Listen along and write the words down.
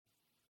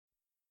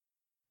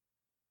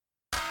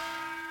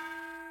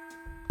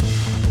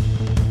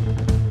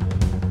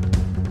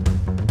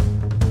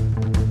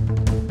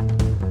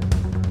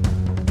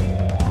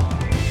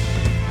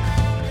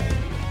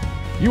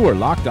You are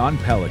Locked On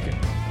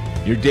Pelicans,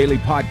 your daily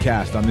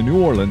podcast on the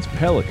New Orleans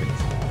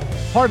Pelicans,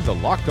 part of the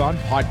Locked On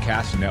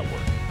Podcast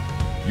Network,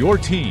 your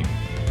team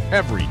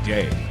every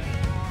day.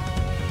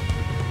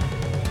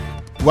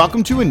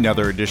 Welcome to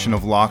another edition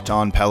of Locked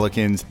On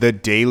Pelicans, the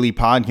daily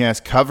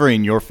podcast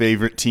covering your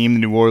favorite team, the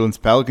New Orleans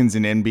Pelicans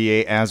and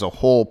NBA as a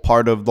whole,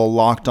 part of the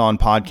Locked On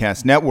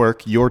Podcast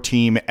Network, your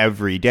team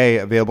every day,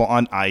 available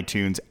on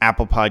iTunes,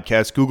 Apple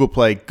Podcasts, Google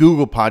Play,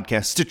 Google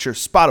Podcasts, Stitcher,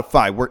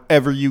 Spotify,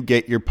 wherever you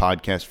get your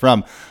podcast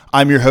from.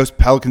 I'm your host,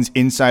 Pelicans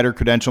Insider,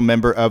 credential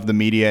member of the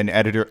media and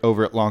editor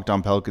over at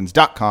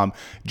LockedOnPelicans.com,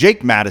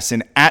 Jake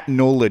Madison, at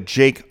NOLA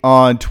Jake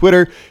on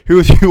Twitter, here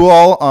with you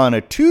all on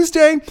a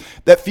Tuesday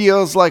that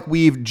feels like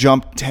we've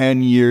jumped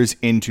 10 years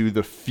into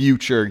the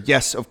future.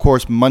 Yes, of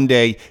course,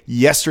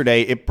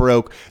 yesterday, it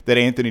broke that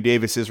Anthony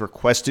Davis has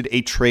requested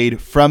a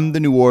trade from the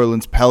New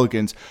Orleans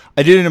Pelicans.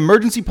 I did an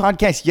emergency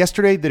podcast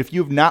yesterday that if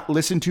you have not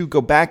listened to,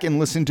 go back and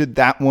listen to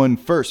that one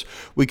first.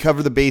 We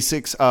cover the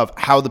basics of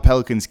how the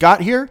Pelicans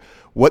got here,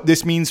 what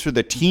this means for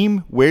the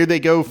team, where they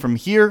go from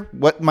here,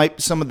 what might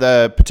some of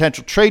the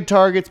potential trade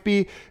targets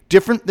be,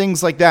 different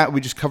things like that. We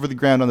just cover the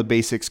ground on the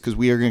basics because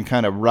we are going to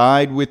kind of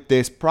ride with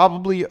this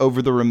probably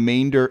over the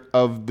remainder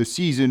of the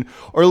season,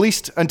 or at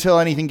least until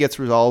anything gets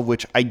resolved,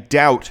 which I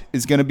doubt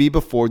is going to be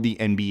before the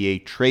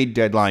NBA trade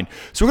deadline.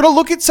 So we're going to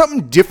look at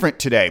something different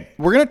today.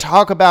 We're going to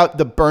talk about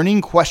the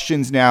burning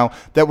questions now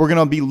that we're going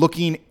to be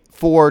looking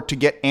for to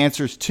get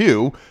answers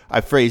to.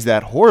 I phrased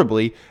that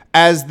horribly.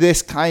 As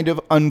this kind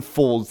of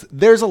unfolds,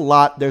 there's a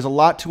lot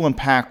to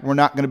unpack. We're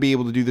not going to be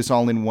able to do this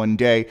all in one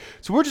day.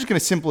 So we're just going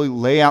to simply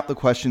lay out the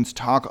questions,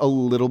 talk a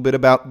little bit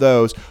about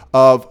those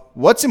of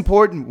what's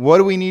important, what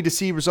do we need to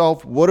see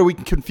resolved, what are we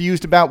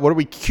confused about, what are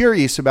we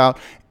curious about,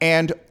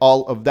 and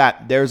all of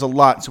that. There's a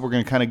lot. So we're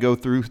going to kind of go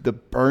through the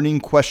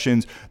burning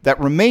questions that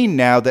remain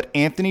now that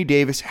Anthony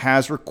Davis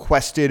has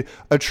requested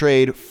a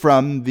trade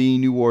from the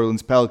New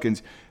Orleans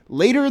Pelicans.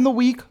 Later in the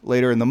week,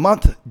 later in the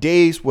month,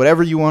 days,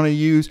 whatever you want to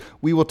use,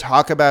 we will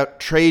talk about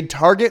trade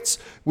targets.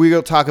 We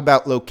will talk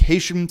about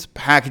locations,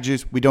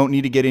 packages. We don't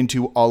need to get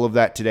into all of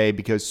that today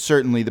because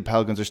certainly the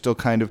Pelicans are still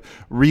kind of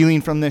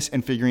reeling from this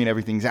and figuring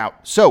everything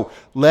out. So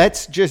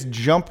let's just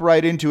jump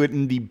right into it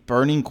in the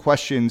burning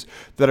questions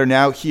that are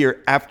now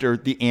here after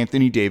the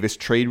Anthony Davis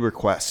trade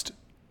request.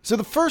 So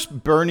the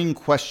first burning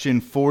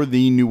question for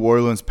the New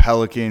Orleans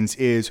Pelicans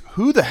is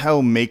who the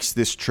hell makes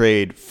this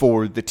trade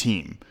for the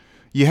team?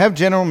 You have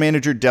general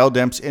manager Dell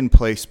Demps in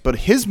place, but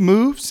his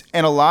moves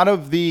and a lot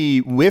of the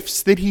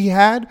whiffs that he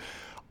had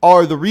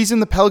are the reason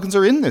the Pelicans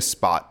are in this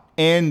spot.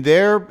 And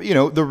they're,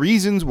 the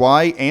reasons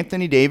why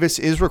Anthony Davis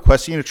is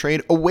requesting a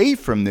trade away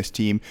from this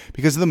team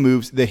because of the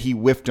moves that he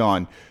whiffed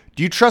on.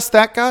 Do you trust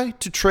that guy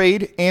to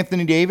trade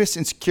Anthony Davis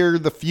and secure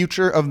the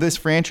future of this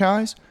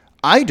franchise?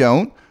 I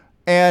don't.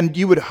 And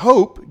you would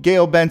hope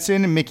Gayle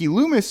Benson and Mickey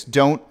Loomis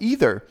don't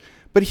either.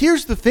 But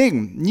here's the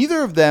thing,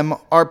 neither of them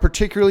are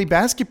particularly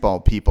basketball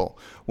people.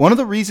 One of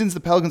the reasons the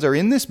Pelicans are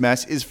in this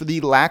mess is for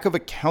the lack of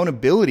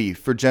accountability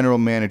for general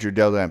manager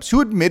Dell Demps,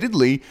 who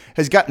admittedly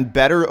has gotten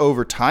better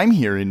over time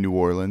here in New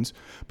Orleans,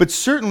 but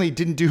certainly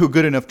didn't do a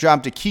good enough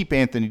job to keep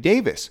Anthony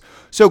Davis.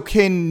 So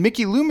can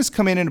Mickey Loomis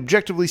come in and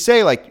objectively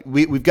say,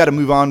 we've got to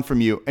move on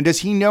from you? And does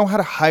he know how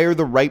to hire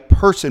the right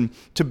person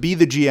to be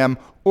the GM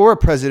or a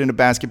president of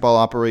basketball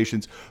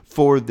operations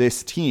for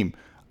this team?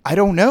 I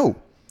don't know.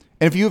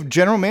 And if you have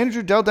general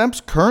manager Dell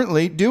Demps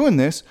currently doing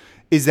this,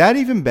 is that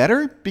even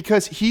better?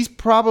 Because he's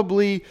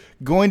probably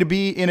going to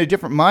be in a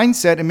different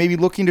mindset and maybe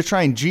looking to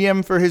try and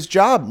GM for his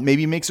job.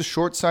 Maybe makes a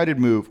short-sighted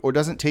move or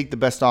doesn't take the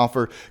best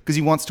offer because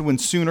he wants to win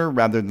sooner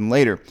rather than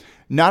later.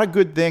 Not a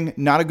good thing,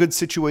 not a good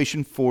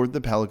situation for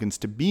the Pelicans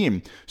to be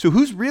in. So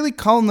who's really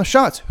calling the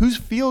shots? Who's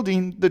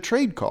fielding the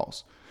trade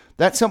calls?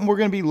 That's something we're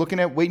going to be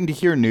looking at, waiting to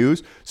hear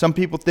news. Some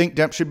people think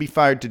Demps should be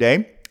fired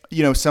today.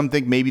 Some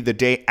think maybe the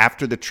day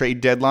after the trade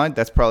deadline.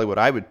 That's probably what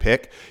I would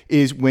pick,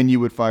 is when you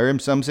would fire him.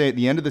 Some say at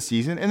the end of the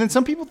season. And then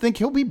some people think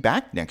he'll be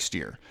back next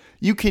year.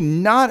 You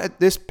cannot at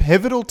this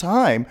pivotal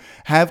time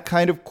have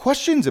kind of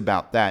questions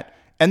about that.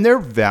 And they're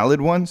valid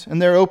ones and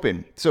they're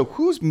open. So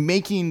who's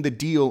making the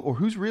deal or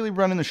who's really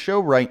running the show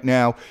right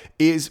now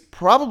is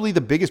probably the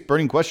biggest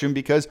burning question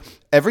because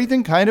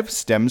everything kind of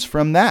stems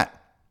from that.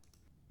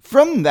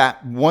 From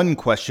that one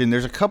question,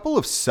 there's a couple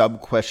of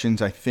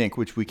sub-questions, I think,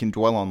 which we can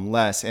dwell on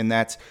less, and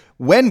that's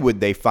when would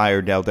they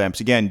fire Dell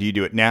Demps? Again, do you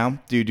do it now?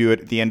 Do you do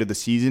it at the end of the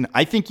season?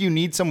 I think you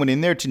need someone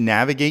in there to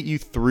navigate you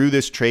through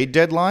this trade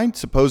deadline,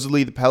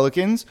 supposedly the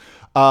Pelicans.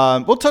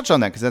 We'll touch on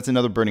that because that's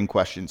another burning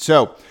question.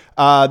 So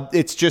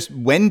it's just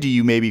when do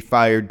you maybe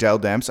fire Dell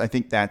Demps? I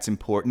think that's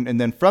important.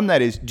 And then from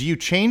that is, do you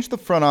change the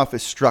front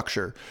office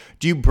structure?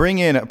 Do you bring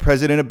in a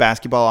president of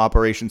basketball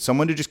operations,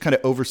 someone to just kind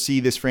of oversee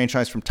this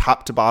franchise from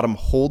top to bottom,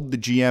 hold the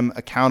GM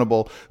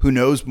accountable, who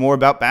knows more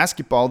about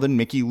basketball than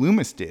Mickey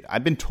Loomis did?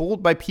 I've been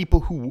told by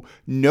people who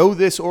know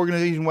this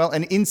organization well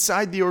and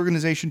inside the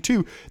organization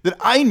too, that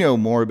I know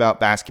more about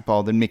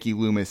basketball than Mickey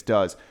Loomis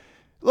does.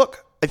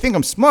 Look, I think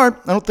I'm smart.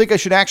 I don't think I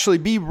should actually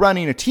be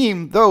running a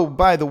team, though,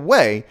 by the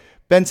way,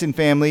 Benson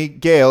family,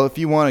 Gail, if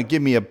you want to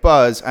give me a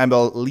buzz,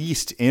 I'll at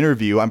least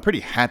interview. I'm pretty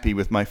happy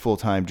with my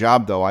full-time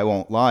job, though. I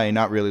won't lie,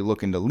 not really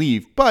looking to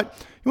leave. But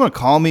you want to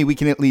call me, we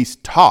can at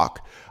least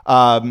talk.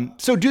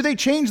 So do they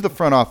change the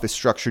front office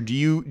structure? Do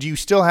you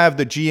still have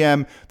the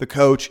GM, the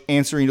coach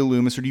answering to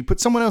Loomis, or do you put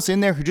someone else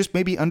in there who just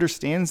maybe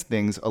understands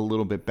things a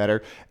little bit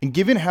better? And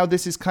given how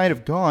this is kind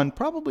of gone,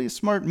 probably a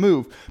smart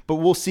move, but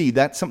we'll see.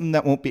 That's something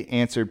that won't be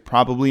answered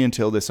probably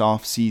until this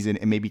off season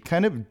and maybe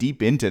kind of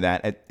deep into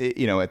that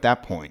at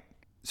that point.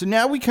 So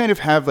now we kind of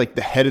have like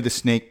the head of the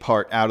snake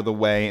part out of the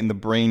way and the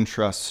brain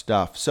trust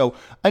stuff. So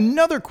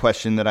another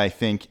question that I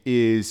think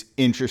is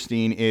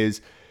interesting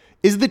is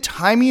the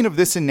timing of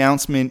this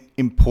announcement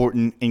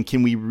important, and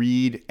can we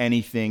read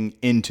anything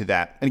into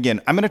that? And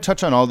again, I'm going to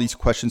touch on all these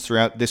questions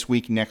throughout this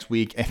week, next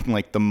week, and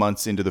like the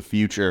months into the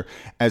future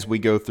as we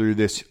go through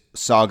this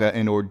saga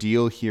and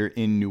ordeal here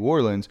in New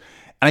Orleans.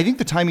 And I think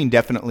the timing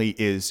definitely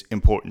is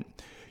important.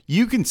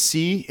 You can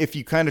see, if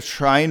you kind of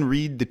try and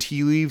read the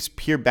tea leaves,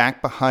 peer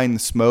back behind the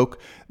smoke,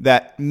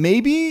 that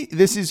maybe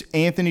this is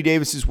Anthony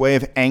Davis's way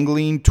of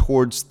angling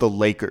towards the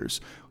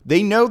Lakers.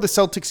 They know the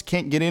Celtics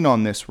can't get in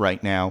on this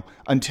right now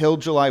until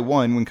July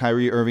 1 when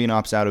Kyrie Irving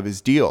opts out of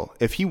his deal.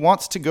 If he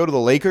wants to go to the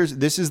Lakers,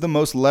 this is the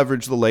most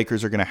leverage the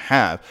Lakers are going to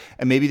have.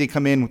 And maybe they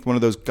come in with one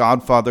of those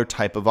Godfather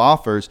type of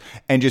offers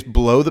and just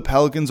blow the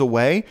Pelicans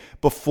away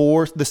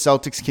before the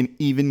Celtics can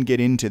even get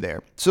into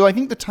there. So I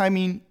think the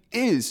timing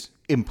is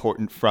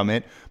important from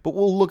it, but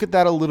we'll look at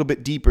that a little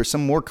bit deeper.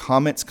 Some more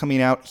comments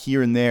coming out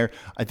here and there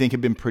I think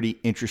have been pretty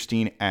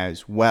interesting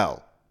as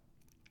well.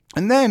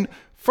 And then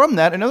from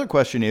that, another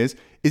question is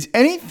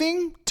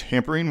anything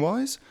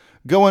tampering-wise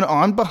going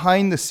on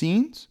behind the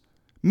scenes?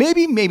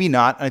 Maybe, maybe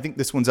not. I think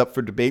this one's up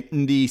for debate.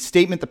 In the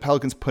statement the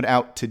Pelicans put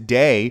out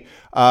today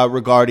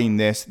regarding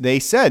this, they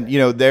said,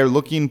 they're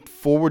looking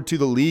forward to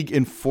the league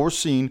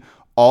enforcing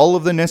all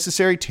of the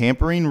necessary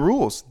tampering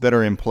rules that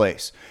are in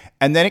place.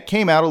 And then it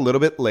came out a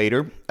little bit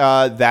later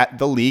that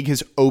the league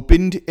has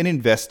opened an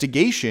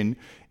investigation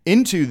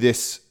into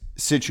this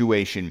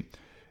situation.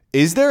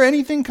 Is there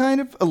anything kind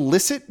of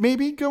illicit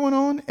maybe going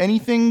on?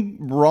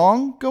 Anything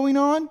wrong going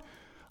on?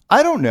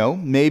 I don't know.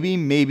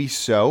 Maybe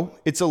so.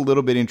 It's a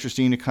little bit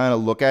interesting to kind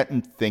of look at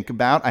and think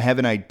about. I have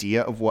an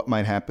idea of what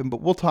might happen,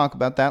 but we'll talk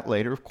about that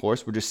later, of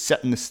course. We're just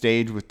setting the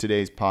stage with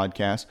today's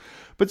podcast.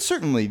 But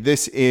certainly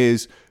this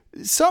is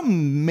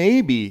something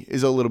maybe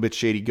is a little bit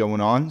shady going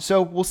on.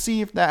 So we'll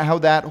see how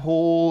that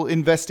whole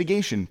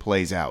investigation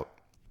plays out.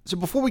 So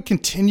before we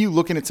continue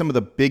looking at some of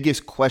the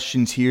biggest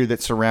questions here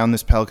that surround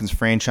this Pelicans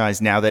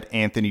franchise now that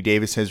Anthony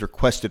Davis has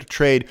requested a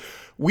trade,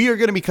 we are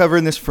going to be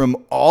covering this from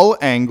all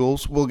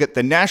angles. We'll get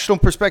the national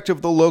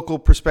perspective, the local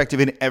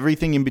perspective, and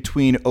everything in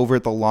between over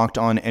at the Locked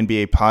On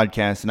NBA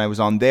podcast. And I was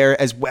on there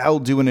as well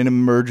doing an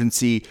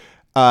emergency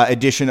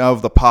edition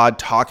of the pod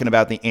talking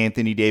about the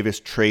Anthony Davis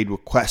trade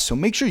request. So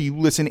make sure you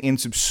listen and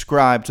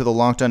subscribe to the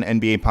Locked On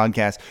NBA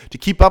podcast to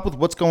keep up with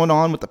what's going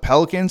on with the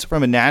Pelicans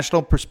from a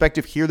national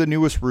perspective, hear the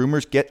newest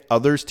rumors, get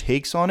others'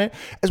 takes on it,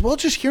 as well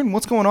as just hearing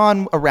what's going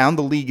on around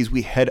the league as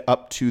we head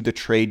up to the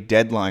trade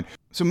deadline.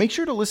 So make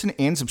sure to listen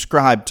and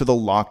subscribe to the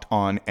Locked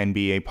On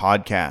NBA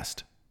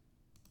podcast.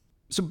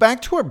 So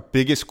back to our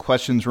biggest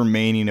questions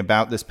remaining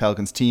about this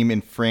Pelicans team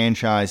and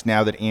franchise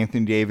now that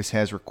Anthony Davis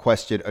has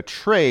requested a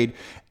trade.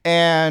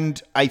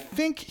 And I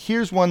think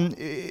here's one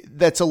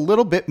that's a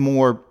little bit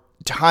more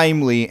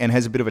timely and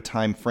has a bit of a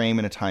time frame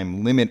and a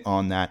time limit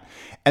on that.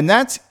 And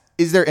that's,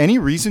 is there any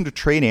reason to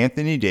trade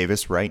Anthony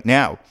Davis right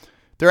now?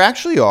 There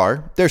actually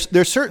are. There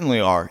certainly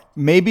are.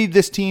 Maybe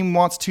this team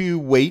wants to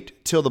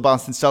wait till the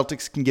Boston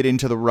Celtics can get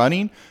into the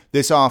running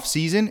this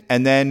offseason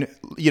and then,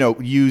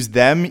 use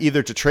them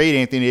either to trade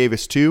Anthony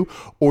Davis to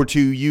or to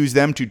use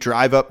them to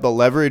drive up the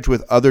leverage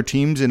with other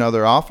teams and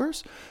other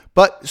offers.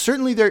 But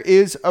certainly there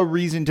is a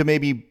reason to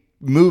maybe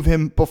move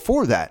him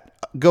before that,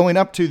 going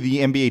up to the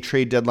NBA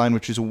trade deadline,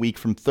 which is a week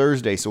from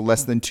Thursday, so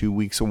less than 2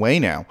 weeks away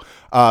now,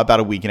 about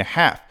a week and a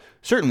half.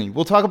 Certainly,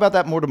 we'll talk about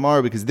that more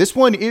tomorrow because this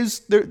one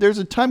is, there's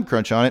a time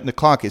crunch on it and the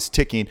clock is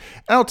ticking.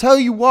 And I'll tell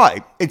you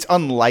why. It's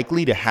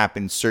unlikely to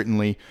happen,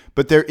 certainly,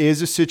 but there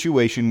is a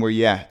situation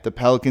where, the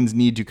Pelicans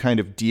need to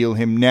kind of deal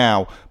him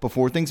now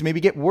before things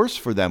maybe get worse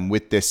for them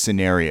with this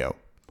scenario.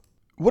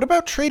 What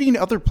about trading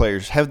other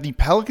players? Have the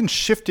Pelicans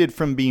shifted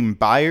from being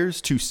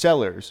buyers to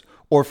sellers,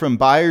 or from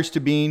buyers to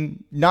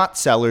being not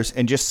sellers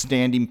and just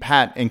standing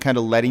pat and kind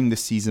of letting the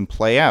season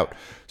play out?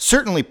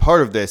 Certainly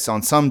part of this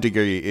on some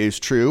degree is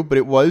true, but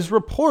it was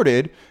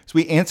reported, as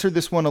we answered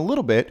this one a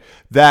little bit,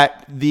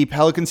 that the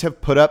Pelicans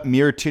have put up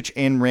Mirotic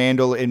and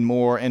Randall and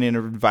Moore and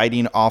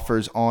inviting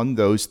offers on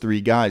those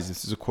three guys.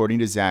 This is according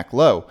to Zach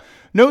Lowe.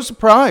 No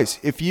surprise,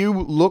 if you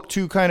look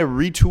to kind of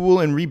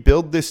retool and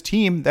rebuild this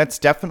team, that's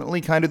definitely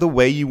kind of the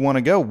way you want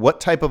to go.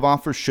 What type of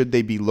offers should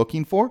they be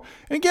looking for?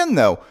 And again,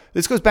 though,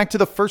 this goes back to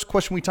the first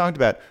question we talked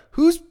about.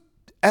 Who's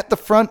at the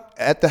front,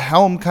 at the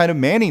helm, kind of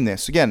manning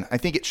this? Again, I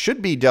think it should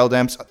be Dell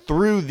Demps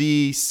through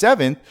the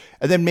 7th,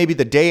 and then maybe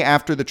the day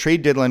after the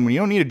trade deadline, when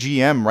you don't need a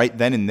GM right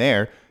then and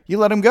there, you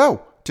let him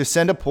go. to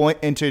send a point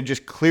and to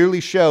just clearly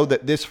show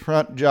that this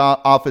front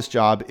office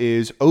job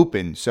is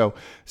open. So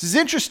this is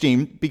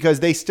interesting because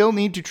they still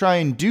need to try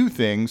and do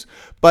things,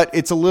 but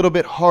it's a little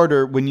bit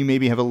harder when you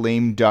maybe have a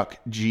lame duck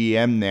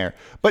GM there.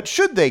 But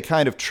should they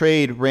kind of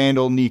trade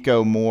Randall,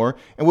 Nico, Moore,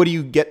 and what do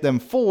you get them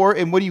for,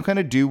 and what do you kind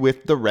of do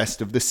with the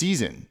rest of the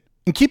season?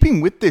 In keeping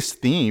with this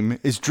theme,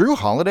 is Jrue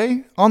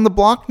Holiday on the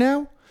block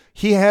now?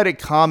 He had a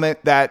comment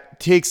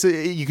that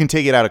you can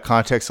take it out of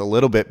context a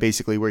little bit,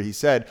 basically, where he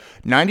said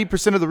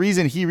 90% of the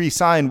reason he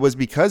re-signed was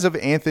because of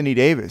Anthony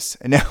Davis.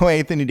 And now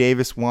Anthony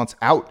Davis wants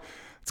out.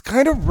 It's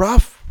kind of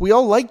rough. We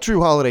all like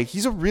Jrue Holiday.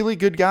 He's a really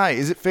good guy.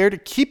 Is it fair to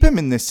keep him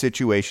in this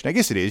situation? I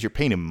guess it is. You're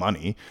paying him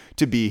money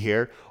to be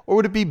here. Or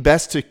would it be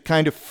best to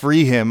kind of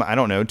free him, I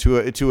don't know,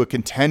 to a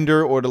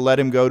contender, or to let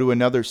him go to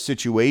another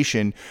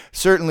situation?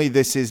 Certainly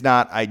this is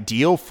not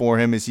ideal for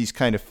him as he's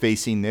kind of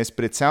facing this,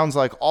 but it sounds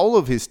like all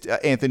of his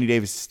Anthony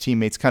Davis'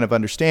 teammates kind of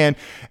understand,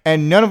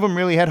 and none of them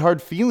really had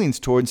hard feelings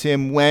towards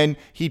him when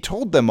he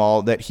told them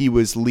all that he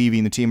was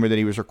leaving the team or that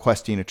he was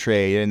requesting a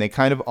trade, and they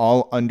kind of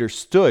all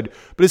understood.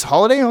 But is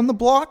Holiday on the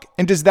block?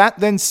 And does that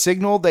then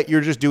signal that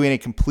you're just doing a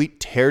complete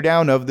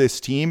teardown of this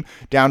team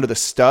down to the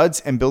studs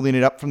and building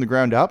it up from the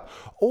ground up?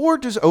 Or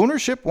does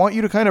ownership want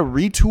you to kind of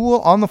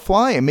retool on the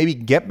fly and maybe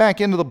get back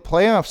into the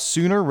playoffs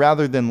sooner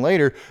rather than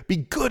later, be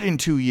good in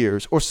 2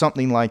 years or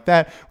something like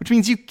that, which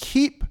means you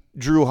keep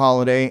Jrue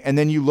Holiday and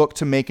then you look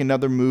to make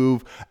another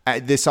move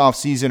at this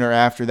offseason or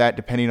after that,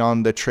 depending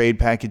on the trade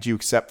package you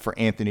accept for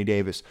Anthony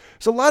Davis.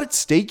 There's a lot at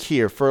stake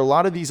here for a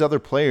lot of these other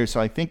players, so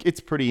I think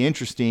it's pretty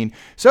interesting.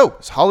 So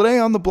is Holiday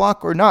on the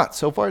block or not?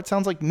 So far it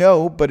sounds like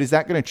no, but is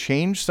that going to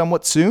change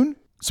somewhat soon?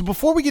 So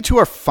before we get to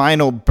our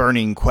final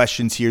burning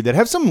questions here that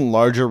have some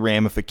larger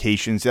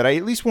ramifications that I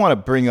at least want to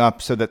bring up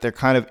so that they're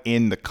kind of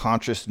in the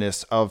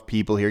consciousness of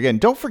people here. Again,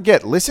 don't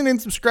forget, listen and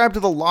subscribe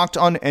to the Locked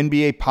On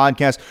NBA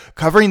podcast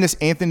covering this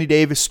Anthony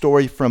Davis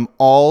story from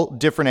all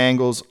different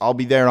angles. I'll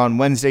be there on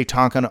Wednesday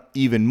talking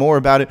even more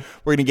about it.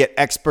 We're going to get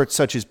experts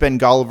such as Ben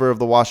Golliver of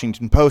the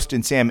Washington Post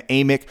and Sam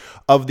Amick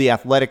of The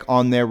Athletic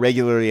on there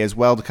regularly as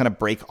well to kind of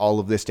break all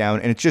of this down.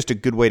 And it's just a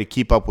good way to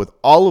keep up with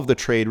all of the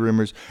trade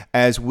rumors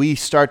as we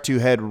start to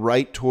head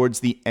right towards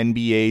the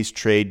NBA's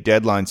trade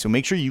deadline. So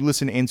make sure you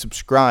listen and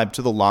subscribe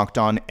to the Locked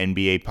On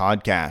NBA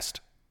podcast.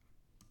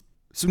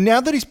 So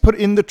now that he's put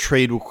in the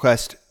trade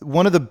request,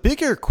 one of the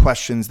bigger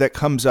questions that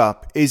comes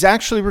up is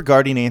actually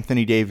regarding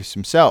Anthony Davis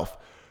himself.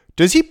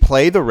 Does he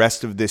play the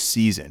rest of this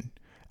season?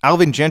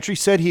 Alvin Gentry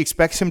said he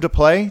expects him to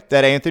play,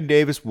 that Anthony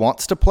Davis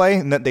wants to play,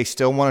 and that they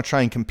still want to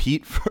try and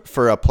compete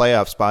for a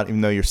playoff spot,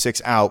 even though you're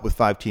 6 out with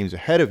 5 teams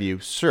ahead of you.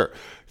 Sure,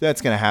 that's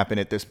going to happen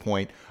at this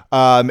point.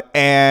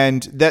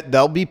 And that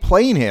they'll be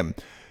playing him.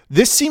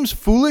 This seems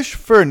foolish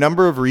for a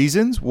number of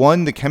reasons.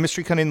 One, the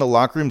chemistry kind of in the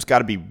locker room's got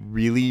to be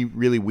really,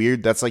 really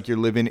weird. That's like you're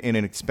living in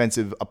an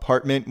expensive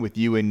apartment with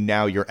you and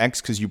now your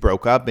ex because you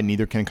broke up and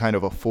neither can kind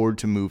of afford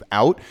to move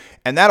out.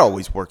 And that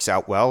always works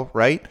out well,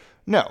 right?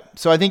 No.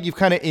 So I think you've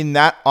kind of in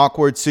that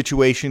awkward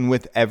situation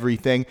with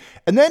everything.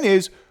 And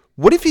then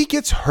what if he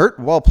gets hurt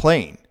while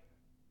playing?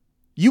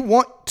 You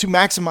want to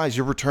maximize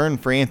your return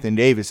for Anthony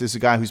Davis. This is a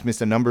guy who's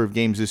missed a number of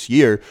games this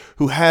year,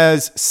 who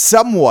has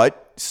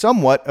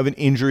somewhat of an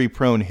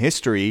injury-prone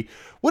history.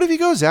 What if he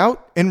goes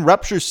out and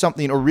ruptures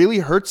something or really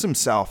hurts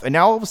himself, and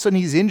now all of a sudden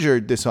he's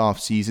injured this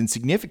offseason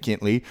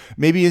significantly,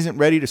 maybe isn't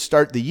ready to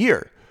start the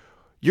year?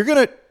 You're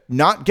going to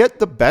not get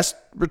the best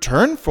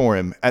return for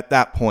him at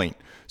that point.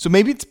 So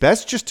maybe it's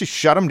best just to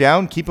shut him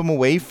down, keep him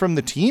away from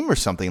the team or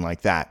something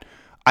like that.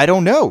 I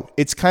don't know.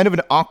 It's kind of an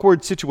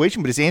awkward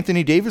situation, but is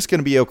Anthony Davis going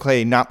to be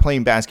okay not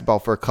playing basketball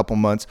for a couple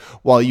months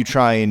while you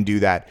try and do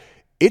that?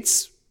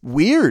 It's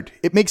weird.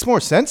 It makes more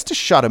sense to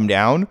shut him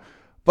down,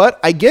 but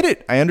I get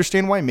it. I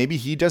understand why maybe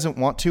he doesn't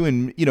want to,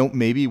 and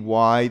maybe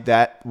why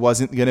that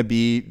wasn't going to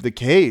be the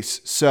case.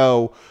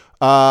 So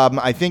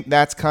I think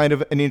that's kind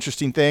of an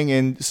interesting thing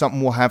and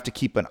something we'll have to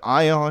keep an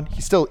eye on.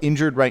 He's still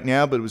injured right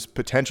now, but it was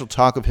potential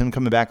talk of him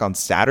coming back on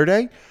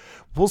Saturday.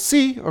 We'll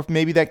see, or if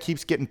maybe that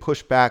keeps getting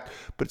pushed back,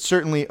 but it's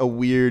certainly a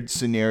weird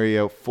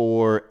scenario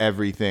for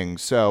everything.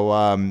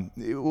 So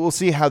we'll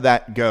see how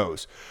that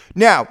goes.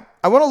 Now,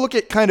 I want to look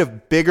at kind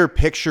of bigger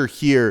picture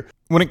here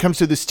when it comes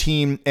to this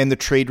team and the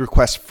trade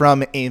request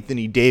from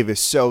Anthony Davis.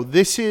 So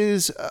this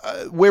is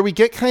where we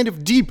get kind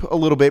of deep a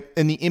little bit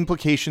in the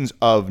implications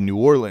of New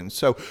Orleans.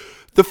 So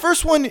the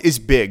first one is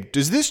big.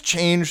 Does this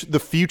change the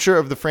future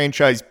of the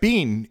franchise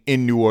being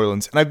in New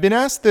Orleans? And I've been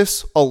asked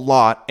this a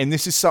lot, and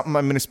this is something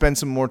I'm going to spend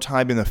some more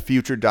time in the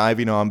future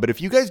diving on. But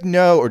if you guys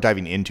know, or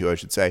diving into, I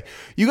should say,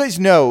 you guys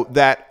know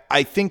that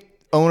I think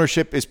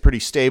ownership is pretty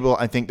stable.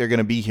 I think they're going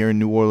to be here in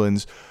New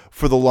Orleans.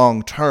 for the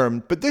long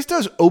term. But this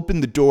does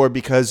open the door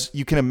because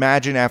you can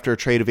imagine after a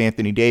trade of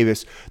Anthony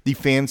Davis, the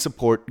fan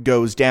support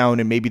goes down,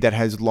 and maybe that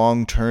has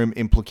long-term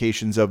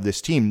implications of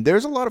this team.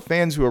 There's a lot of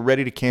fans who are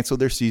ready to cancel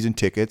their season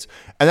tickets,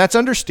 and that's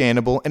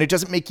understandable, and it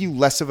doesn't make you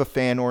less of a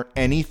fan or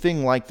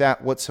anything like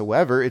that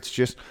whatsoever. It's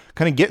just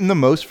kind of getting the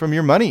most from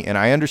your money, and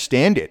I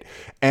understand it.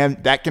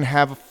 And that can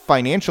have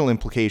financial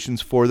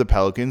implications for the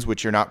Pelicans,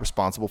 which you're not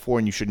responsible for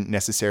and you shouldn't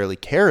necessarily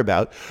care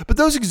about, but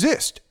those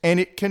exist, and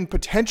it can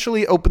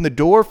potentially open the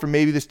door for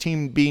maybe this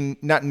team being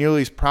not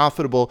nearly as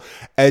profitable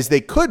as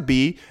they could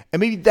be, and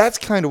maybe that's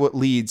kind of what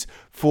leads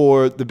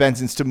for the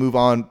Benzens to move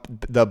on,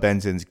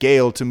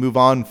 Gale to move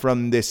on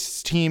from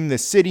this team,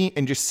 this city,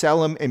 and just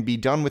sell them and be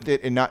done with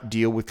it and not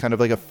deal with kind of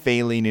like a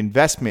failing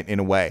investment in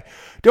a way.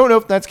 Don't know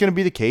if that's going to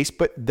be the case,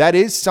 but that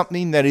is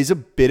something that is a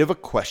bit of a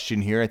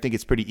question here. I think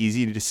it's pretty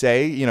easy to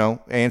say,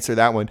 answer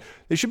that one.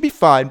 They should be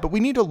fine, but we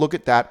need to look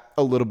at that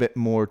a little bit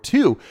more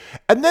too.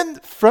 And then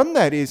from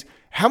that is,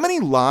 how many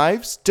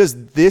lives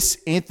does this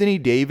Anthony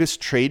Davis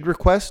trade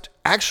request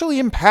actually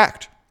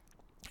impact?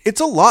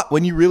 It's a lot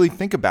when you really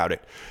think about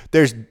it.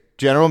 There's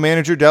General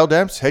Manager Dell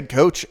Demps, head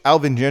coach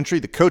Alvin Gentry,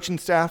 the coaching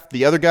staff,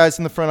 the other guys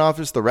in the front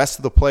office, the rest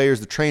of the players,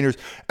 the trainers,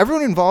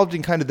 everyone involved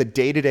in kind of the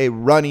day-to-day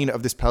running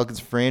of this Pelicans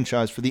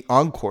franchise for the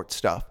on-court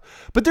stuff.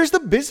 But there's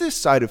the business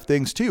side of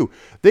things too.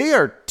 They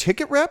are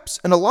ticket reps,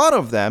 and a lot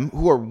of them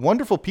who are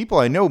wonderful people,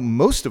 I know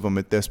most of them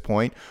at this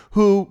point,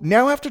 who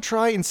now have to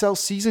try and sell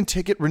season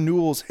ticket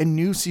renewals and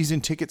new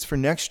season tickets for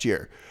next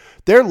year.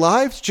 Their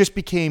lives just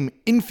became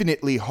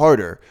infinitely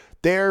harder.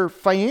 Their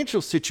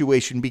financial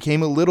situation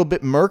became a little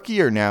bit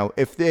murkier now.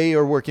 If they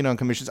are working on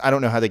commissions, I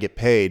don't know how they get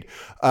paid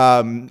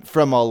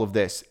from all of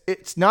this.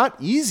 It's not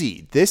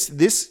easy.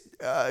 This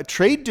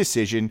trade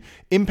decision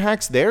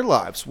impacts their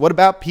lives. What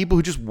about people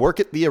who just work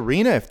at the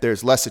arena? If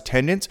there's less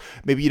attendance,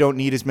 maybe you don't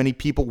need as many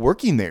people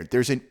working there.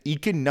 There's an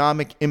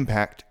economic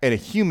impact and a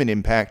human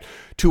impact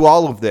to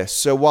all of this.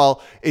 So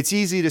while it's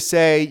easy to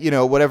say,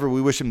 whatever,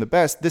 we wish them the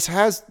best, this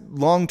has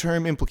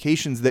long-term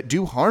implications that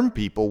do harm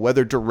people,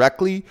 whether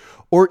directly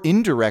or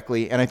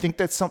indirectly. And I think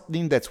that's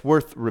something that's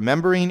worth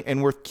remembering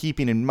and worth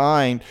keeping in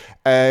mind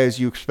as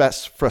you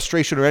express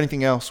frustration or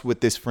anything else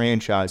with this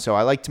franchise. So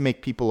I like to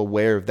make people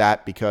aware of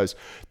that because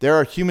there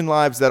are human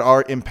lives that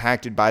are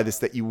impacted by this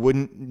that you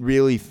wouldn't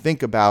really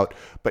think about,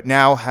 but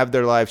now have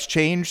their lives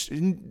changed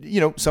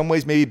in, some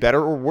ways maybe better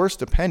or worse,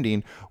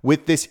 depending,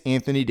 with this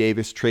Anthony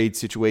Davis trade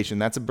situation.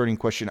 That's a burning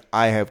question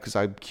I have because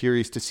I'm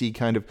curious to see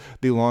kind of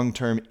the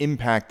long-term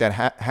impact that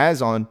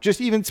has on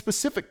just even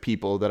specific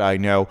people that I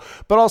know,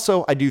 but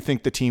also I do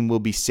think the team will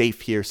be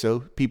safe here, so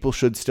people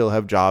should still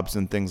have jobs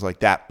and things like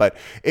that, but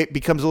it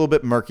becomes a little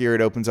bit murkier.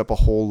 It opens up a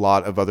whole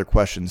lot of other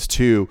questions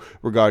too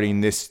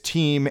regarding this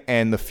team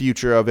and the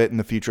future of it and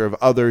the future of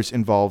others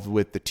involved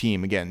with the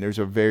team. Again, there's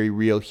a very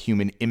real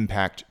human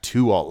impact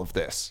to all of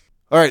this.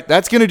 All right,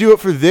 that's going to do it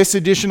for this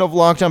edition of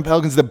Locked On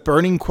Pelicans, the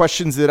burning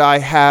questions that I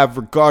have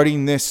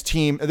regarding this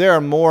team. There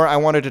are more. I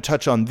wanted to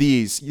touch on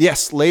these.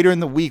 Yes, later in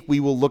the week, we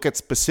will look at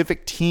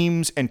specific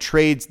teams and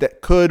trades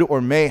that could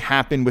or may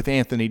happen with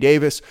Anthony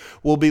Davis.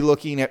 We'll be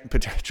looking at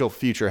potential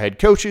future head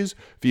coaches,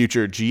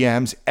 future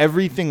GMs,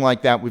 everything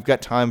like that. We've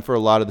got time for a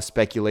lot of the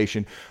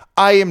speculation.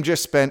 I am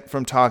just spent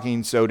from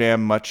talking so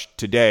damn much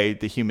today,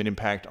 the human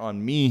impact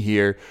on me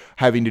here,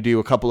 having to do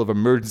a couple of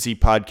emergency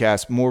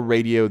podcasts, more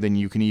radio than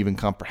you can even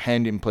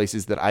comprehend in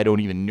places that I don't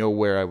even know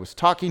where I was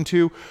talking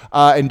to,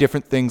 and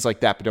different things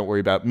like that, but don't worry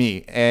about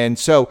me. And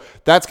so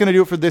that's going to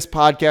do it for this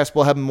podcast.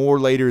 We'll have more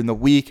later in the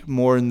week,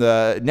 more in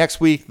the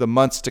next week, the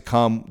months to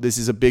come. This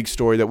is a big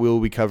story that we will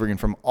be covering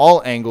from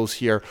all angles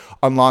here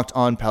on Locked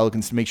On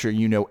Pelicans to make sure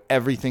you know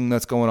everything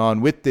that's going on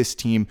with this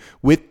team,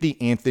 with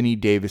the Anthony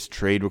Davis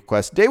trade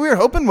request. We were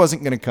hoping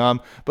wasn't going to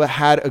come, but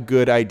had a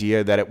good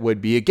idea that it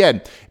would be.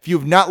 Again, if you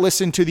have not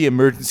listened to the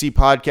emergency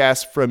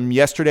podcast from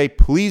yesterday,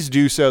 please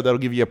do so. That'll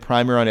give you a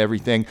primer on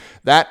everything.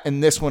 That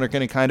and this one are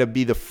going to kind of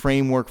be the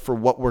framework for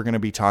what we're going to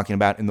be talking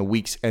about in the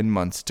weeks and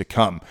months to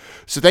come.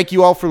 So thank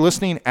you all for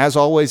listening. As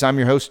always, I'm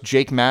your host,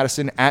 Jake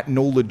Madison, at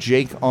NOLA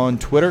Jake on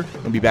Twitter.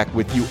 I'll be back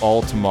with you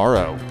all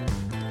tomorrow.